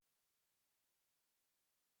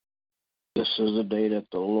This is the day that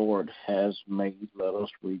the Lord has made. Let us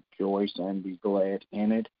rejoice and be glad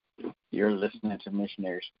in it. You're listening to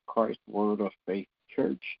Missionaries for Christ, Word of Faith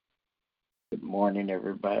Church. Good morning,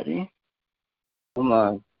 everybody. Come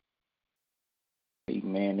on.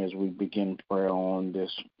 Amen. As we begin prayer on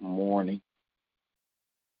this morning.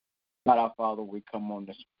 God, our Father, we come on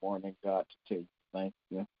this morning, God, to tell you thank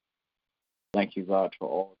you. Thank you, God, for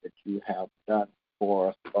all that you have done for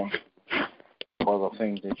us. Thank you for the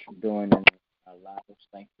things that you're doing in our lives.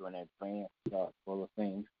 Thank you in advance, God, for the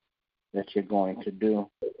things that you're going to do.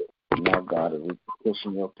 Now, God, as we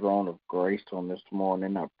petition your throne of grace on this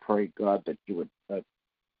morning, I pray, God, that you would touch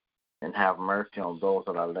and have mercy on those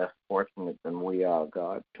that are less fortunate than we are,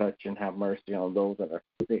 God. Touch and have mercy on those that are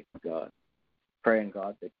sick, God. Praying,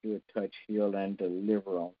 God, that you would touch, heal, and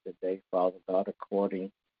deliver on today, Father God,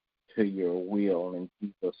 according to your will. In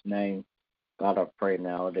Jesus' name, God, I pray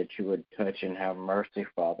now that you would touch and have mercy,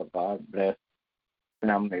 Father God. Bless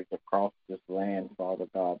families across this land, Father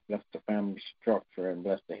God. Bless the family structure and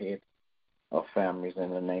bless the heads of families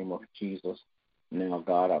in the name of Jesus. Now,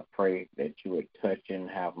 God, I pray that you would touch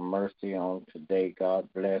and have mercy on today. God,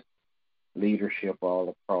 bless leadership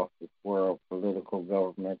all across this world, political,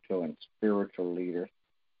 governmental, and spiritual leaders.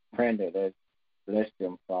 Praying that as bless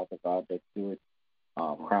them, Father God, that you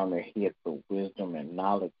would crown their heads with wisdom and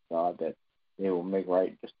knowledge, God, that they will make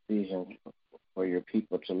right decisions for your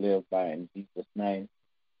people to live by in Jesus' name.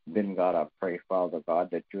 Then, God, I pray, Father God,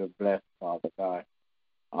 that you would bless, Father God,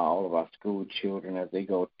 all of our school children as they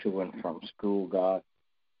go to and from school, God.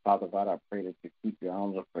 Father God, I pray that you keep your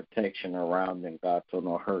arms of protection around them, God, so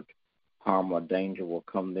no hurt, harm, or danger will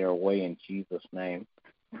come their way in Jesus' name.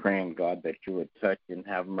 Praying, God, that you would touch and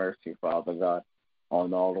have mercy, Father God,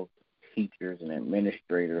 on all of the teachers and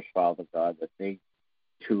administrators, Father God, that they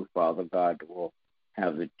too, Father God, will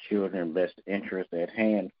have the children's best interest at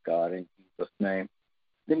hand, God, in Jesus' name.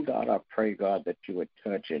 Then, God, I pray, God, that you would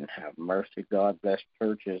touch and have mercy, God. Bless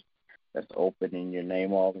churches that's open in your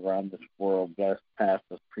name all around this world. Bless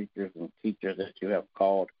pastors, preachers, and teachers that you have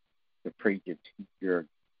called to preach and teach your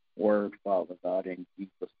word, Father God, in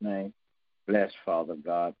Jesus' name. Bless, Father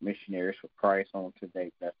God, Missionaries for Christ on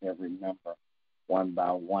today. Bless every member one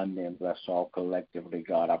by one, then bless all collectively,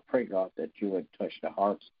 God. I pray, God, that you would touch the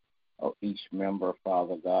hearts of each member,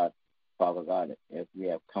 Father God. Father God, as we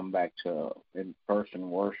have come back to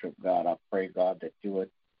in-person worship, God, I pray, God, that you would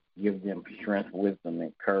give them strength, wisdom,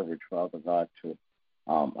 and courage, Father God, to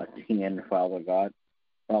attend, Father God,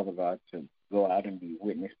 to go out and be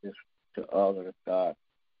witnesses to others, God,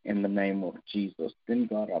 in the name of Jesus. Then,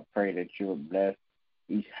 God, I pray that you would bless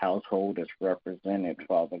each household that's represented,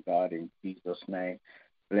 Father God, in Jesus' name.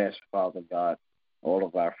 Bless, Father God, all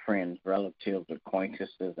of our friends, relatives,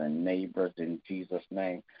 acquaintances, and neighbors in Jesus'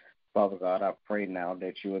 name. Father God, I pray now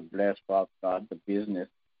that you would bless, Father God, the business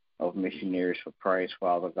of Missionaries for Christ,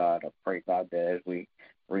 Father God. I pray, God, that as we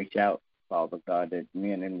reach out, Father God, that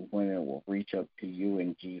men and women will reach up to you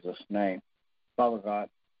in Jesus' name. Father God,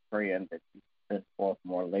 praying that you send forth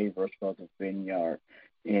more laborers for the vineyard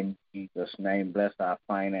in Jesus' name. Bless our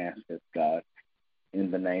finances, God,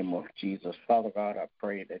 in the name of Jesus. Father God, I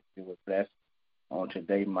pray that you would bless on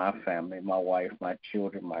today my family, my wife, my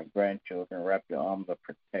children, my grandchildren. Wrap your arms of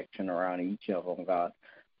protection around each of them, God,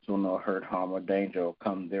 so no hurt, harm, or danger will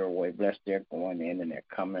come their way. Bless their going in and their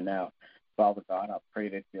coming out. Father God, I pray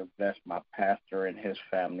that you'll bless my pastor and his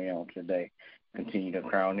family on today. Continue to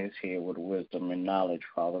crown his head with wisdom and knowledge,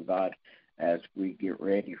 Father God, as we get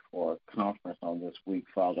ready for a conference on this week.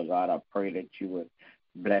 Father God, I pray that you would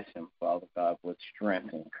bless him, Father God, with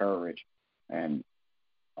strength and courage and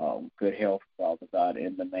good health, Father God.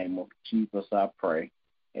 In the name of Jesus, I pray.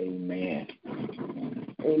 Amen.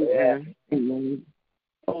 Amen. Amen.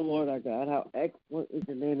 Oh, Lord our God, how excellent is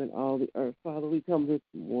your name in all the earth. Father, we come this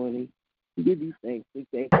morning to give you thanks. We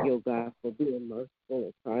thank you, oh God, for being merciful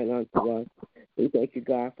and kind unto us. We thank you,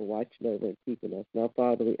 God, for watching over and keeping us. Now,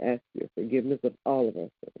 Father, we ask your forgiveness of all of our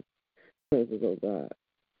sins, oh God.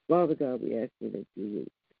 Father God, we ask you that you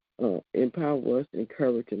would empower us,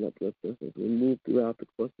 encourage, and uplift us as we move throughout the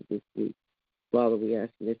course of this week. Father, we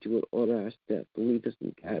ask you that you would order our steps, lead us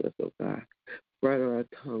and guide us, oh God. Bridle our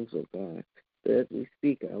tongues, oh God, that as we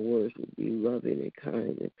speak, our words will be loving and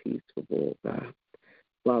kind and peaceful, oh God.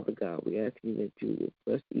 Father God, we ask you that you would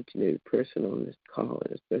bless each and every person on this call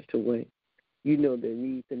in a special way. You know their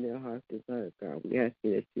needs and their heart's desires, God. We ask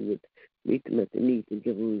you that you would meet them at the needs and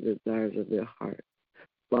give them the desires of their heart.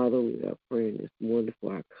 Father, we are praying this morning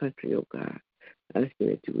for our country, oh God. Asking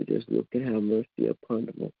that you would just look and have mercy upon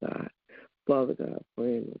them, oh God. Father God,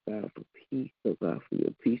 praying, oh God, for peace, oh God, for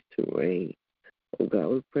your peace to reign. Oh God,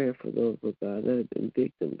 we're praying for those, oh God, that have been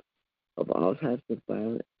victims of all types of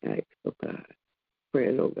violent acts, oh God.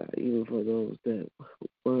 Praying, oh God, even for those that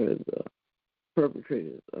were the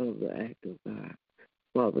perpetrators of the act of God.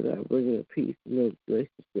 Father God, bringing a peace in those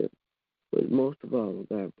relationships, but most of all, oh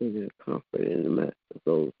God, bringing a comfort in the midst of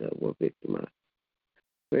those that were victimized.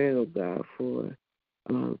 Praying, oh God, for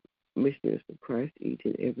missionaries of Christ, each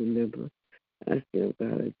and every member. Asking, oh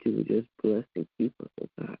God, that you would just bless and keep us, oh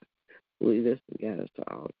God. Lead us and guide us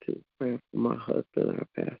to all truth. Praying for my husband, our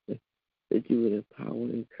pastor, that you would empower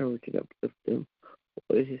and encourage and uplift them.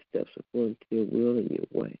 Order his steps according to your will and your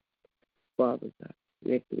way. Father God,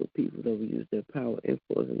 connected with people that will use their power,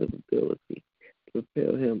 influence, and ability to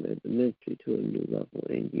propel him and the ministry to a new level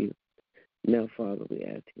in you. Now, Father, we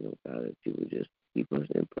ask you, oh God, that you would just keep us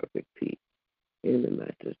in perfect peace. In the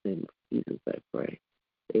matchless name of Jesus, I pray.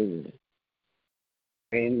 Amen.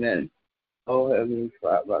 Amen. Oh, Heavenly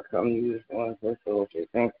Father, I come to you this morning for soul.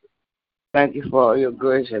 Thank you. Thank you for all your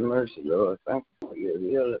grace and mercy, Lord. Thank you for your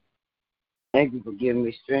healing. Thank you for giving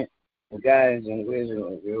me strength and guidance and wisdom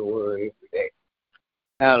of your word every day.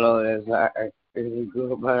 Now, Lord, as we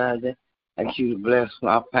go about our day, I ask you to bless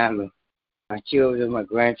my family, my children, my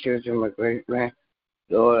grandchildren, my great-grand.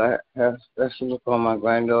 Lord, I have special upon my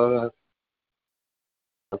granddaughter,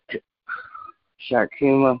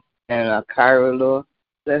 Shakima, and Kyra, Lord.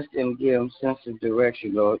 Bless them, give them sense of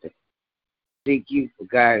direction, Lord, to seek you for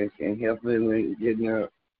guidance and help them in their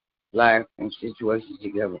life and situations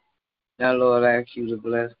together. Now, Lord, I ask you to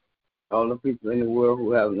bless all the people in the world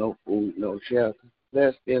who have no food, no shelter.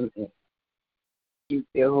 Bless them and keep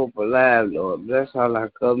their hope alive, Lord. Bless all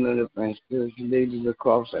our covenant and spiritual leaders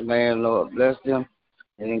across the land, Lord. Bless them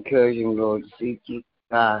and encourage them, Lord, to seek you,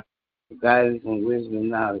 God, for guidance and wisdom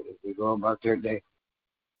and knowledge as they go about their day.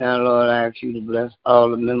 Now, Lord, I ask you to bless all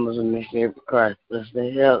the members of Missionary for Christ. Bless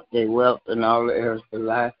their health, their wealth, and all the areas of their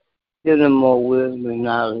life. Give them more wisdom and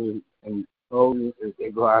knowledge and boldness as they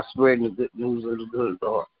go out spreading the good news of the good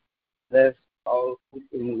Lord. Bless all the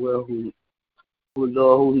people in the world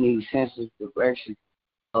who need sense of direction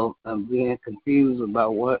of being confused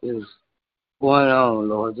about what is going on,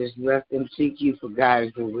 Lord. Just let them seek you for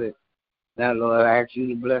guidance and wisdom. Now, Lord, I ask you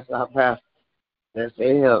to bless our pastors. Bless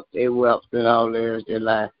their health, their wealth, and all areas of their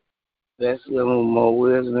life. Bless them with more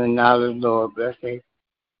wisdom and knowledge, Lord. Bless their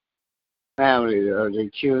family, Lord, their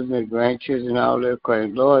children, their grandchildren, all their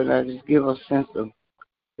credit. Lord, now just give us a sense of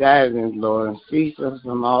guidance, Lord, and cease us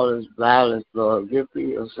from all this violence, Lord. Give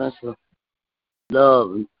people a sense of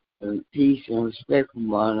love and peace and respect for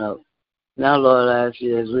one another. Now, Lord, I ask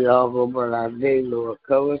you as we all go about our day, Lord,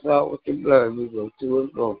 cover us all with your blood. We go to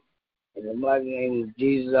and fro. In the mighty name of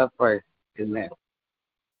Jesus, I pray. Amen.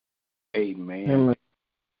 Amen. Amen.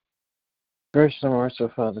 Gracious and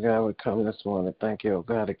merciful Father God, we come this morning. Thank you, O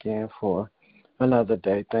God, again for another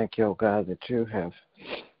day. Thank you, O God, that you have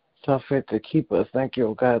saw fit to keep us. Thank you,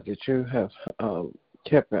 O God, that you have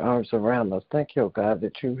kept your arms around us. Thank you, O God,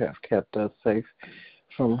 that you have kept us safe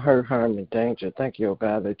from hurt, harm, and danger. Thank you, O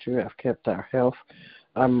God, that you have kept our health,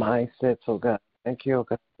 our mindsets, O God. Thank you, O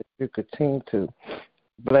God, that you continue to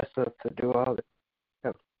bless us to do all that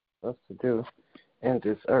you have us to do in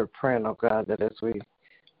this earth. Praying, O God, that as we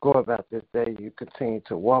go about this day, you continue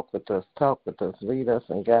to walk with us, talk with us, lead us,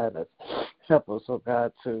 and guide us. Help us, oh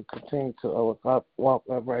God, to continue to walk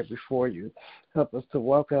upright before you. Help us to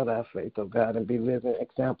walk out our faith, oh God, and be living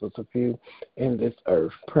examples of you in this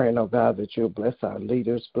earth. Praying, oh God, that you'll bless our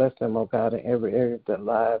leaders, bless them, oh God, in every area of their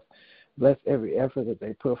lives. Bless every effort that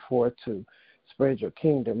they put forth to spread your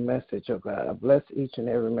kingdom message, oh God. Bless each and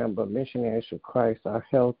every member of Missionaries for Christ, our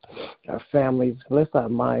health, our families. Bless our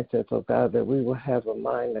mindsets, oh God, that we will have a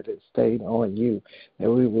mind that is stayed on you, that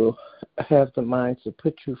we will have the mind to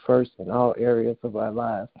put you first in all areas of our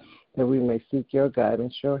lives, that we may seek your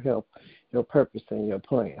guidance, your help, your purpose, and your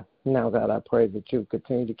plan. Now, God, I pray that you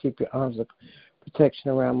continue to keep your arms of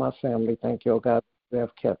protection around my family. Thank you, oh God, you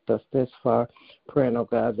have kept us this far. Praying, oh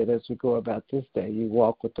God, that as we go about this day, you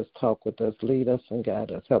walk with us, talk with us, lead us, and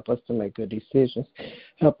guide us. Help us to make good decisions.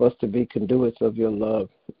 Help us to be conduits of your love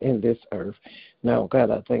in this earth. Now, God,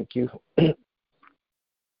 I thank you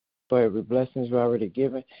for every blessing you've already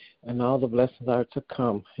given and all the blessings are to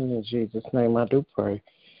come. And in Jesus' name I do pray.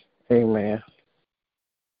 Amen.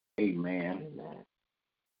 Amen.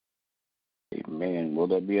 Amen. Will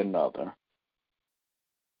there be another?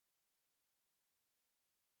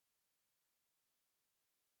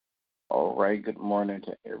 All right. Good morning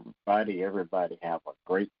to everybody. Everybody have a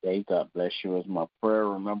great day. God bless you is my prayer.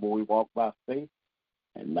 Remember, we walk by faith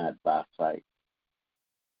and not by sight.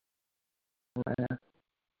 Amen.